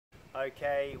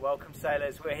Okay, welcome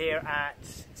sailors. We're here at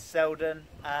Selden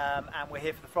and we're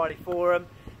here for the Friday Forum.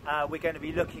 We're going to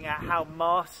be looking at how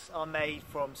masts are made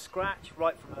from scratch,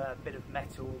 right from a bit of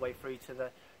metal all the way through to the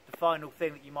final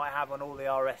thing that you might have on all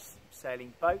the RS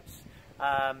sailing boats.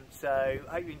 So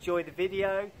I hope you enjoy the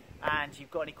video, and if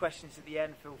you've got any questions at the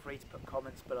end, feel free to put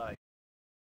comments below.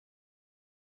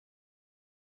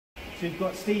 So we've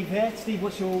got Steve here. Steve,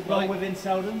 what's your role within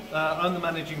Selden? I'm the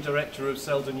Managing Director of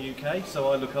Selden UK,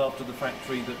 so I look after the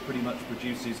factory that pretty much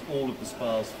produces all of the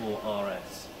spars for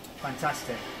RS.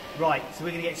 Fantastic. Right, so we're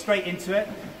going to get straight into it.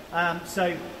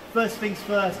 So first things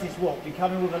first is what? We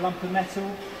come in with a lump of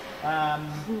metal.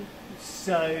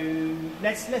 So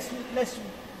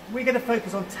we're going to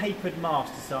focus on tapered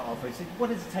mast to start off with. So what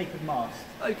is a tapered mast?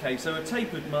 Okay, so a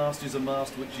tapered mast is a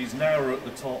mast which is narrower at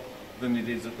the top than it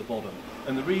is at the bottom.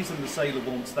 And the reason the sailor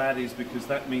wants that is because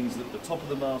that means that the top of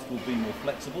the mast will be more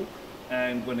flexible,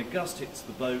 and when a gust hits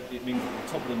the boat, it means that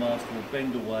the top of the mast will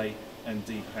bend away and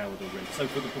depower the rig. So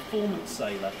for the performance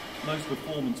sailor, most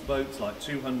performance boats like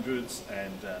 200s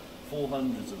and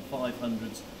 400s and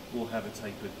 500s will have a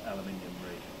tapered aluminium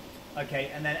rig.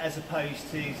 Okay, and then as opposed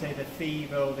to, say, the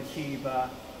Thiever or the Cuba,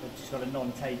 they've just got a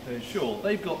non-tapered? Sure,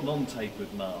 they've got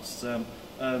non-tapered masts.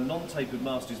 Non-tapered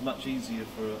mast is much easier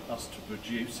for us to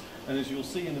produce, and as you'll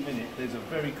see in a minute, there's a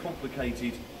very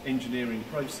complicated engineering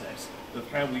process of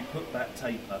how we put that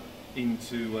taper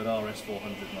into an RS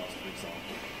 400 mast, for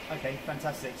example. Okay,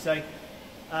 fantastic. So,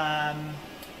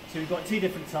 so we've got two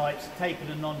different types, tapered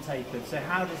and non-tapered. So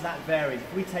how does that vary?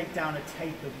 If we take down a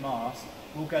tapered mast,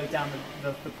 we'll go down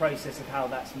the process of how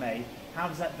that's made. How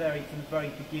does that vary from the very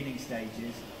beginning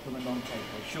stages from a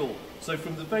non-tapered? Sure. So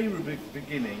from the very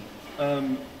beginning,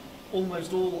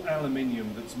 almost all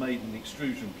aluminium that's made in the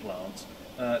extrusion plant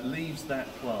leaves that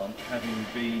plant having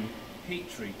been heat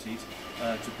treated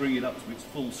to bring it up to its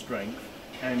full strength,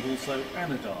 and also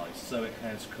anodized, so it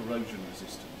has corrosion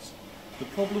resistance. The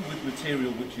problem with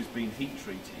material which has been heat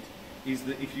treated is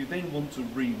that if you then want to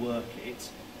rework it,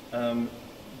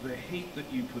 the heat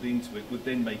that you put into it would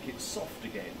then make it soft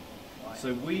again. Right.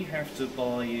 So we have to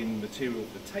buy in material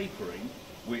for tapering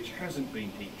which hasn't been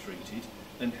heat treated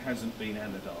and hasn't been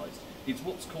anodized. It's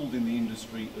what's called in the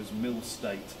industry as mill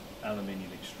state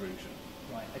aluminium extrusion.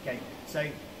 Right, okay. So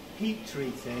heat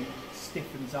treating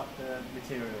stiffens up the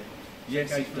material.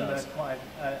 Yes, it does. Quite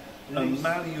a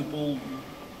malleable,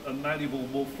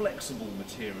 more flexible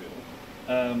material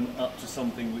up to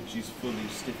something which is fully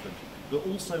stiffened, but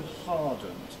also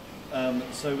hardened.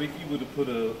 So if you were to put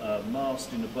a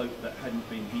mast in a boat that hadn't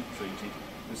been heat treated,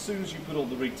 as soon as you put on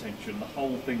the rig tension, the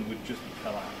whole thing would just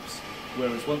collapse.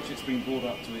 Whereas once it's been brought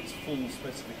up to its full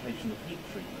specification of heat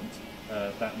treatment,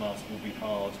 that mast will be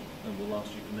hard and will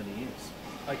last you for many years.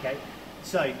 Okay.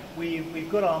 So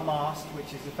we've got our mast, which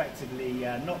is effectively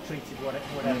not treated,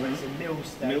 whatever. It's in mill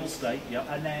state. Mill state, yep.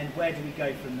 And then where do we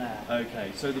go from there?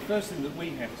 Okay, so the first thing that we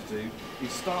have to do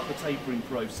is start the tapering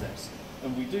process,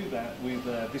 and we do that with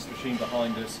this machine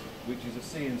behind us, which is a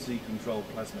CNC controlled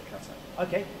plasma cutter.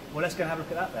 Okay, well let's go and have a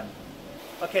look at that then.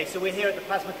 Okay, so we're here at the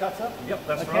plasma cutter. Yep,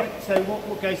 that's right. right. So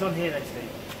what goes on here then,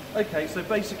 Steve? Okay, so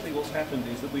basically what's happened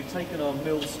is that we've taken our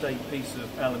mill state piece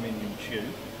of aluminium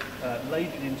tube, laid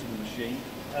it into the machine,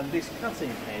 and this cutting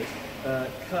head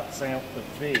cuts out the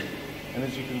V. And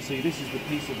as you can see, this is the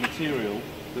piece of material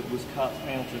that was cut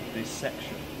out of this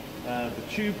section. The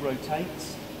tube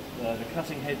rotates, the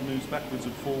cutting head moves backwards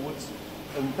and forwards,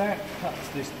 and that cuts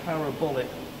this parabolic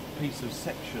piece of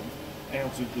section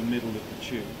out of the middle of the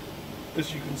tube.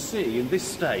 As you can see, in this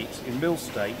state, in mill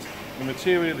state, the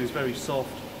material is very soft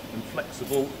and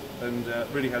flexible and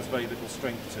really has very little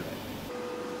strength to it.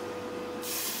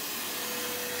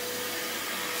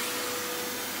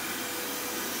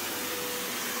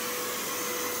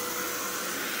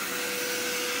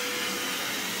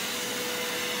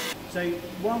 So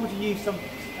why would you use some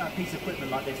piece of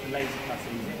equipment like this, the laser cutter?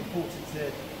 Is it important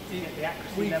to get the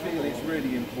accuracy level? We feel it's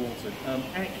really important.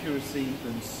 Accuracy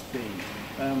and speed.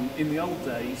 In the old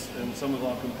days, and some of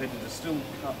our competitors still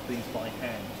cut these by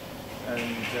hand,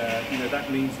 and that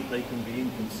means that they can be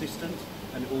inconsistent,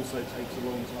 and it also takes a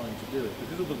long time to do it.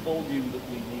 Because of the volume that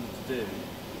we need to do,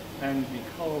 and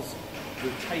because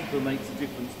the taper makes a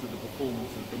difference to the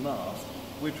performance of the mast,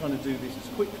 we're trying to do this as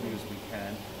quickly as we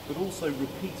can, but also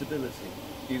repeatability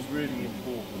is really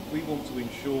important. We want to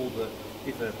ensure that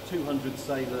if a 200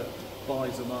 sailor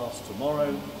buys a mast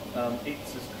tomorrow,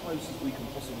 it's as close as we can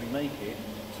possibly make it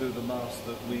to the mast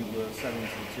that we were selling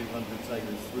to the 200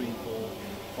 sailors 3,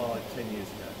 4, 5, 10 years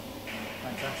ago.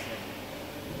 Fantastic.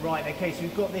 Right, okay, so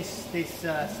we've got this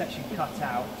section cut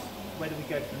out. where do we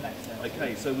go from next then?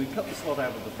 Okay, so we've cut the slot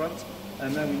out of the front,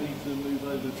 and now we need to move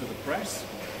over to the press,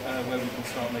 where we can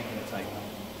start making a taper.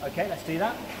 Okay, let's do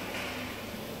that.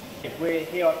 If we're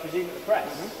here, I presume, at the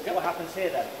press. Yep. What happens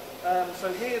here then?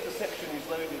 So here the section is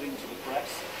loaded into the press.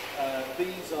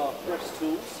 These are press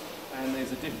tools, and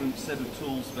there's a different set of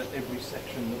tools for every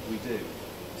section that we do.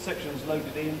 The section's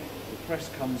loaded in, the press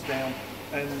comes down,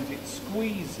 and it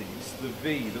squeezes the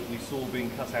V that we saw being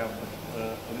cut out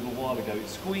a little while ago. It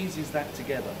squeezes that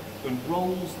together and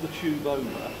rolls the tube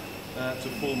over to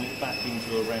form it back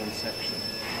into a round section.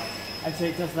 And so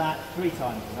it does that 3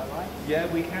 times, is that right? Yeah,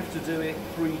 we have to do it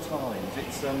 3 times.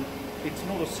 It's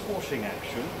not a squashing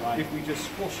action. Right. If we just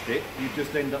squashed it, you'd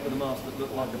just end up with a mast that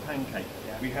looked like a pancake.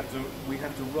 Yeah. We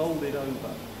have to roll it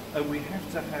over, and we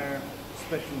have to have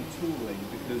special tooling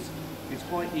because it's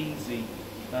quite easy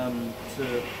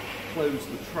to close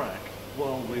the track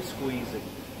while we're squeezing.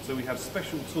 So we have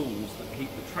special tools that keep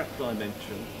the track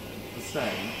dimension the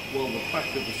same while the back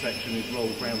of the section is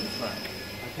rolled round the track.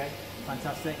 Okay,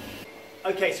 fantastic.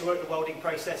 Okay, so we're at the welding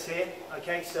process here.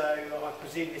 Okay, so I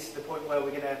presume this is the point where we're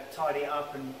going to tidy it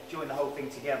up and join the whole thing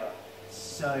together.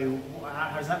 So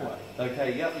how does that work?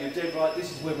 Okay, yep, you're dead right.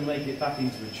 This is where we make it back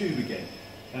into a tube again.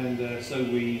 And so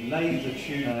we lay the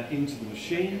tube into the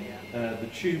machine. The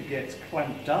tube gets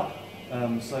clamped up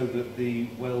so that the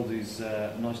weld is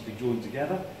nicely joined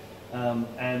together.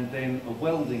 And then a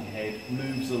welding head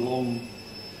moves along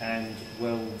and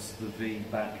welds the V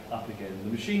back up again. The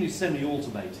machine is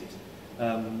semi-automated.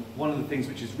 One of the things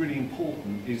which is really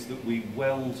important is that we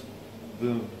weld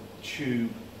the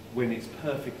tube when it's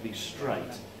perfectly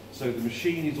straight. So the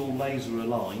machine is all laser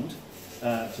aligned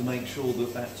to make sure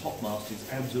that that top mast is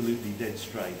absolutely dead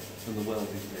straight and the weld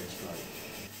is dead straight.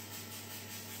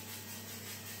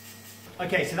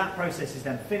 Okay, so that process is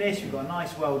then finished. We've got a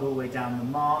nice weld all the way down the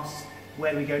mast.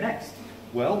 Where do we go next?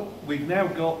 Well, we've now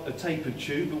got a tapered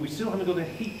tube, but we still haven't got a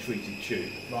heat-treated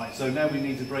tube. Right. So now we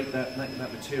need to break that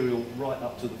material right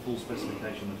up to the full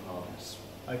specification of hardness.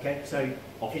 Okay, so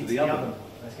Off to into the oven.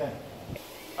 Let's go.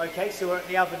 Okay, so we're at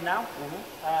the oven now.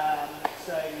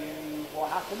 So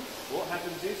what happens? What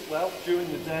happens is, well,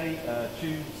 during the day,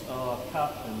 tubes are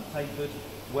cut and tapered,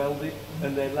 welded,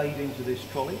 and they're laid into this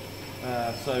trolley.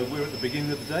 So we're at the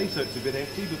beginning of the day, so it's a bit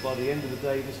empty, but by the end of the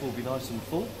day, this will be nice and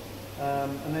full.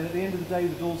 And then at the end of the day,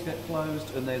 the doors get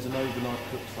closed and there's an overnight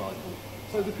cook cycle.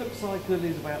 So the cook cycle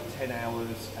is about 10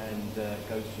 hours and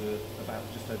goes to about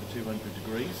just over 200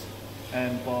 degrees.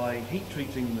 And by heat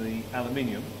treating the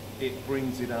aluminium, it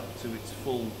brings it up to its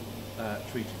full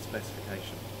treated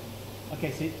specification.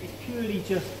 Okay, so it's purely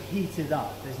just heated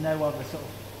up. There's no other sort of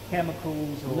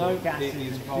chemicals or gases it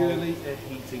is involved. purely a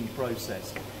heating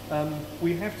process.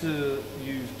 We have to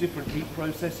use different heat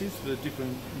processes for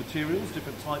different materials,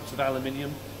 different types of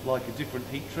aluminium, like a different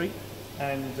heat treat,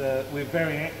 and we're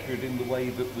very accurate in the way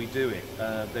that we do it.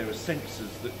 There are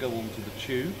sensors that go onto the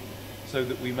tube so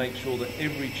that we make sure that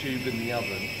every tube in the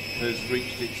oven has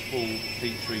reached its full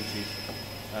heat-treated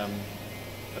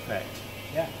effect.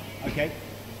 Yeah, okay.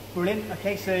 Brilliant.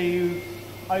 Okay,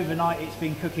 so overnight it's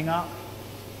been cooking up.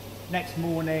 Next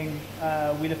morning,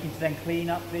 we're looking to then clean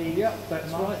up the... Yeah, that's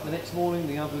right. The next morning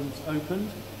the oven's opened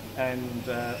and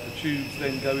the tubes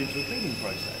then go into a cleaning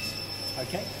process.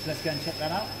 Okay, so let's go and check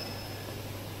that out.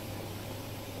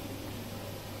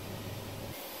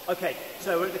 Okay,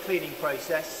 so we're at the cleaning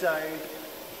process. So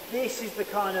this is the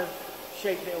kind of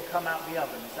shape that will come out of the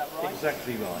oven, is that right?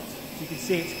 Exactly right. You can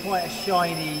see it's quite a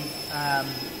shiny,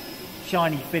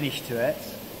 shiny finish to it.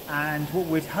 And what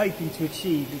we're hoping to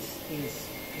achieve is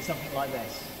something like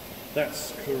this.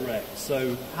 That's correct.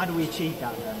 So how do we achieve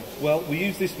that then? Well, we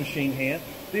use this machine here.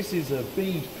 This is a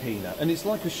bead peener and it's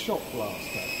like a shot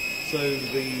blaster. So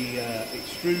the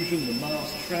extrusion, the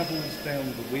mast travels down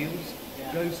the wheels,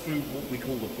 goes through what we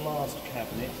call the blast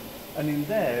cabinet, and in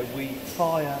there we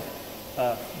fire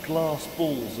glass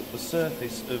balls at the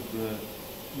surface of the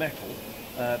metal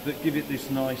that give it this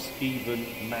nice even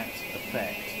matte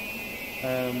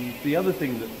effect. The other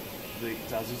thing that it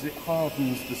does is it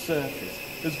hardens the surface.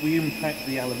 As we impact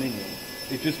the aluminium,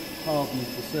 it just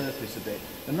hardens the surface a bit,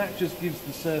 and that just gives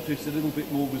the surface a little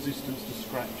bit more resistance to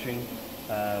scratching,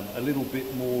 a little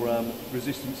bit more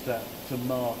resistance to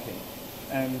marking.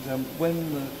 And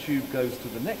when the tube goes to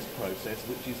the next process,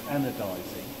 which is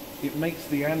anodizing, it makes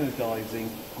the anodizing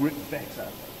grip better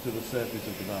to the surface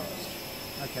of the mast.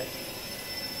 Okay.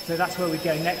 So that's where we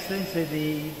go next then, so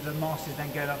the mast is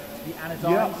then going up to be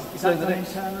anodized? Yeah. Is that done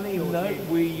internally? Or no,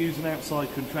 we use an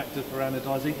outside contractor for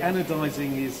anodizing. Yeah.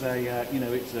 Anodizing is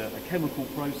it's a chemical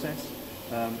process.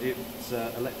 It's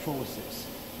electrolysis.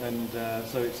 and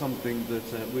so it's something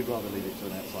that we'd rather leave it to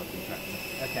an outside contractor.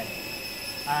 Okay.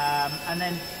 And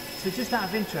then, so just out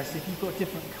of interest, if you've got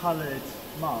different coloured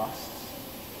masts,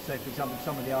 so for example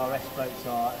some of the RS boats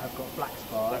have got black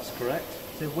spars. That's correct.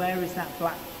 So where is that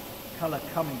black colour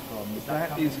coming from?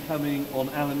 That is coming on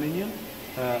aluminium.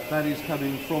 That is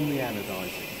coming from the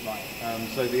anodising. Right.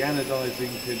 So the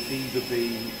anodising can either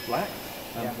be black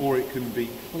or it can be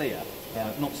clear.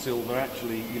 Not silver,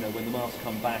 actually, you know, when the masts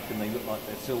come back and they look like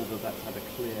they're silver, that's had a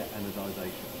clear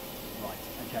anodisation. Right,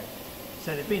 okay.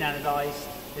 So they've been anodised,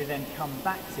 they then come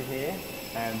back to here.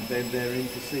 And then they're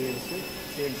into CNC.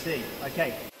 CNC,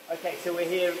 okay. Okay, so we're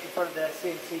here in front of the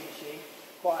CNC machine.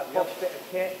 Quite a posh bit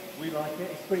of kit. We like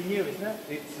it. It's pretty new, isn't it?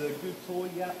 It's a good toy,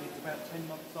 yeah. It's about 10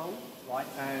 months old. Right.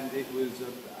 And it was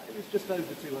just over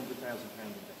 £200,000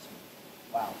 investment.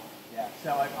 Wow, yeah.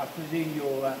 So I presume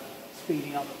you're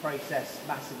speeding up the process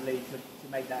massively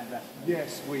to make that investment.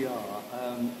 Yes, we are.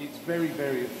 It's very,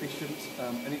 very efficient,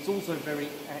 and it's also very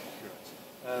accurate.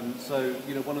 So,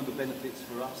 you know, one of the benefits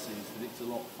for us is that it's a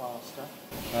lot faster.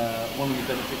 One of the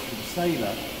benefits for the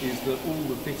sailor is that all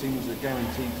the fittings are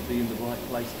guaranteed to be in the right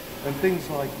place. And things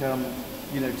like,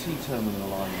 you know, T-terminal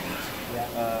alignment.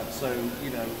 Yeah. So,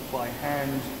 you know, by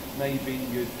hand, maybe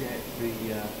you'd get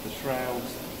the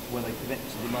shrouds where they connect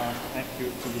to the mast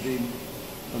accurate to within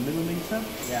a millimetre.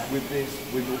 Yeah. With this,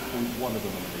 we're 0.1 of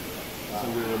a millimetre. Wow. So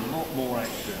we're a lot more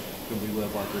accurate than we were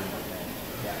by doing that.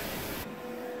 Yeah.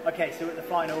 Okay, so we're at the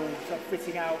final sort of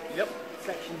fitting out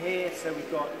section here. So we've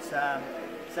got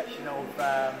section of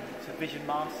so vision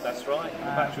masts. That's right.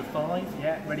 A batch of 5.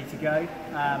 Yeah, ready to go.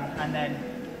 And then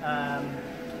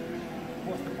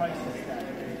what's the process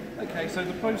there? Okay, so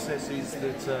the process is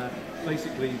that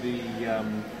basically the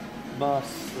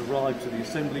masts arrive to the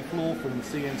assembly floor from the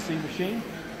CNC machine,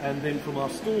 and then from our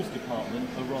stores department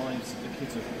arrives a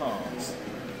kit of parts.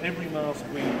 Every mast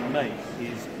we make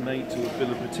is made to a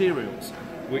bill of materials,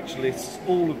 which lists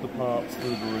all of the parts that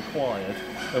are required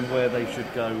and where they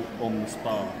should go on the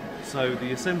spar. So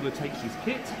the assembler takes his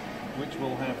kit, which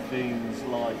will have things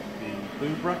like the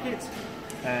boom bracket,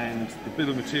 and the bill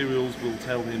of materials will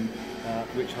tell him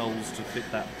which holes to fit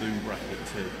that boom bracket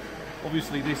to.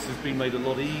 Obviously this has been made a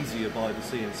lot easier by the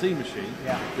CNC machine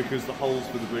because the holes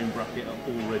for the boom bracket are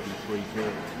already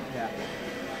pre-drilled. Yeah.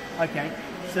 Okay,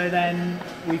 so then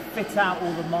we fit out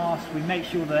all the masts, we make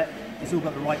sure that it's all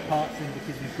got the right parts in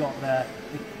because we've got the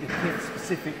kit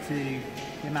specific to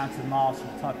the amount of mast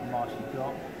and the type of mast you've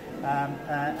got.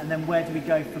 And then where do we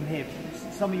go from here?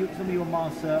 Some of your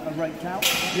masts are roped out?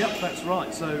 Yep, that's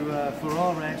right. So for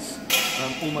RS,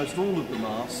 almost all of the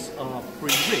masts are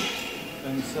pre-rigged.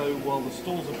 And so while the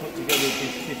stores have put together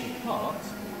this kit of parts,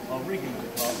 our rigging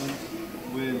department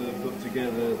will have put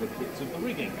together the kits of the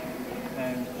rigging.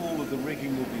 And all of the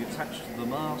rigging will be attached to the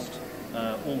mast,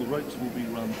 all the ropes will be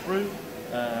run through,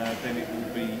 then it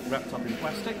will be wrapped up in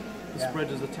plastic, the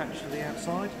spreaders attached to the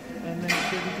outside, and then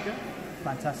it's ready to go.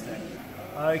 Fantastic.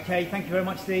 Okay, thank you very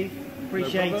much, Steve.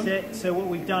 Appreciate it. So what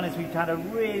we've done is we've had a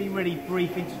really, really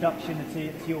brief introduction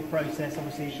to your process.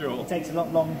 Obviously, it takes a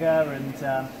lot longer,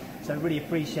 and so I really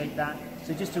appreciate that.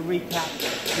 So just to recap,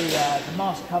 the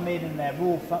masts come in their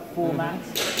raw format,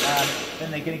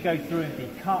 then they're going to go through and be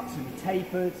cut and be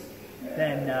tapered,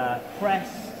 then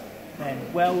pressed,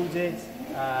 then welded,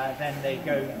 then they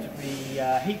go to be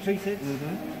heat treated,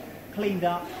 cleaned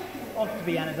up, off to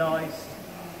be anodised,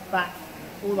 back,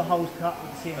 all the holes cut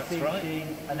with the CNC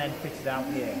machine, and then fitted out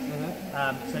here.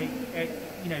 So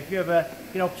you know, if you ever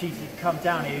get an opportunity to come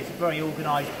down here, it's a very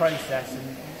organised process,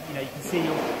 and you know, you can see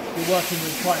you're working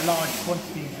with quite large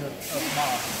quantities of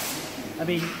masts. I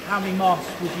mean, how many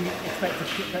masts would you expect to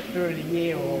put through in a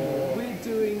year? Or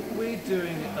we're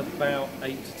doing about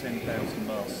 8,000 to 10,000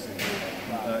 masts a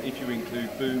year, if you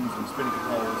include booms and spinnaker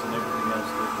poles and everything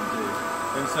else that we do.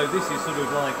 And so this is sort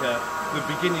of like the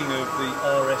beginning of the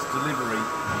RS delivery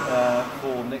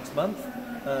for next month.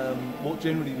 What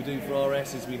generally we do for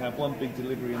RS is we have one big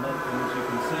delivery a month, and as you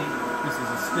can see, this is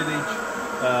a stillage,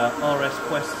 RS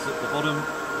Quests at the bottom,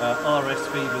 RS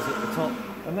Fevers at the top,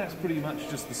 and that's pretty much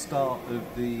just the start of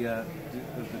the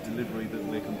delivery that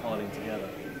we're compiling together.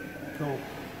 Cool.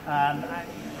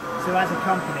 So as a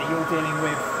company, you're dealing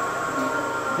with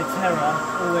the Terror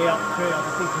all the way up through,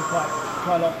 I'm thinking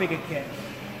quite a lot bigger kit.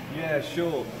 Yeah,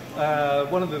 sure.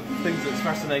 One of the things that's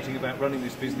fascinating about running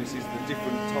this business is the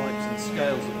different types and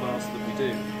scales of masts that we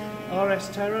do. RS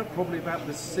Terror, probably about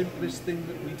the simplest thing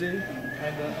that we do,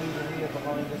 and over here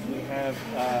behind us we have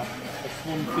a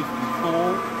Swan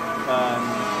 54.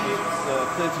 It's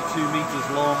 32 metres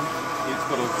long, it's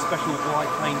got a special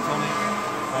white paint on it,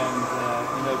 and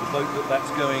you know, the boat that's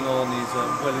going on is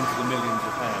well into the millions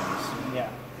of pounds. Yeah.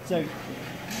 So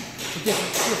it's a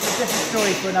different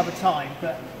story for another time,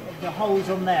 but the holes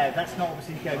on there, that's not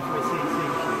obviously going through a CNC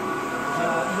machine.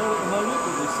 No, at the moment,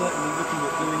 but we're certainly looking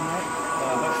at doing that.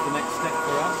 That's the next step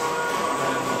for us.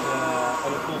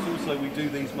 And of course, also we do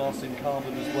these masts in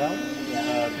carbon as well.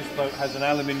 Yeah. This boat has an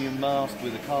aluminium mast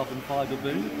with a carbon fibre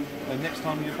boom. And next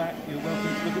time you're back, you're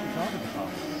welcome to look at the carbon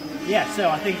department. Yeah. So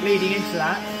I think leading into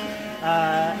that,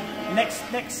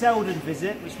 next Selden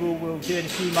visit, which we'll do in a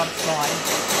few months'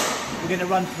 time, we're going to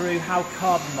run through how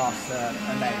carbon masts are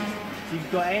made. So if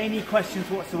you've got any questions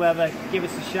whatsoever, give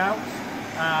us a shout.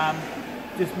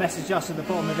 Just message us at the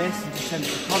bottom of this and just send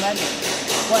us a comment.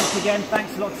 Once again,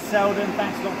 thanks a lot to Selden,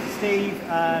 thanks a lot to Steve.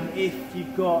 If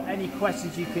you've got any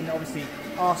questions, you can obviously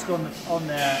ask on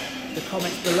the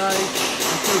comments below.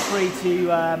 And feel free to,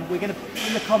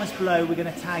 in the comments below, we're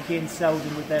going to tag in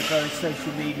Selden with their various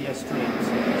social media streams.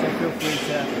 So feel free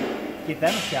to give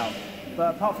them a shout.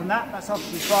 But apart from that, that's us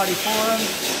for the Friday Forum.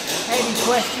 Any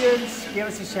questions, give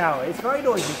us a shout. It's very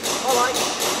noisy. Alright.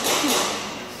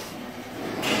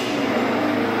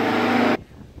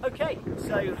 Okay,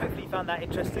 so hopefully you found that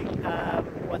interesting.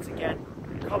 Once again,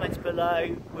 comments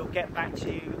below. We'll get back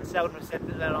to you. Selden has said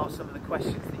that they'll ask some of the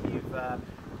questions that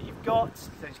you've got. So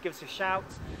just give us a shout.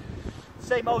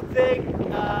 Same old thing.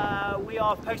 We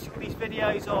are posting all these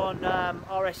videos on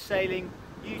RS Sailing,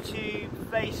 YouTube,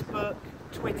 Facebook,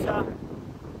 Twitter.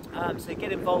 So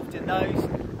get involved in those.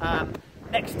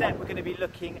 Next step, we're going to be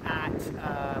looking at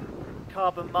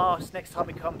carbon masts next time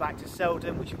we come back to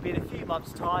Selden, which will be in a few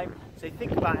months' time. So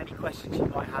think about any questions you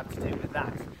might have to do with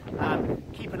that.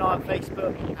 Keep an eye on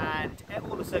Facebook and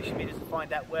all the social medias to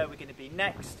find out where we're going to be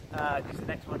next, because the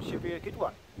next one should be a good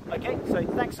one. Okay, so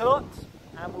thanks a lot,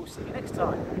 and we'll see you next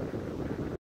time.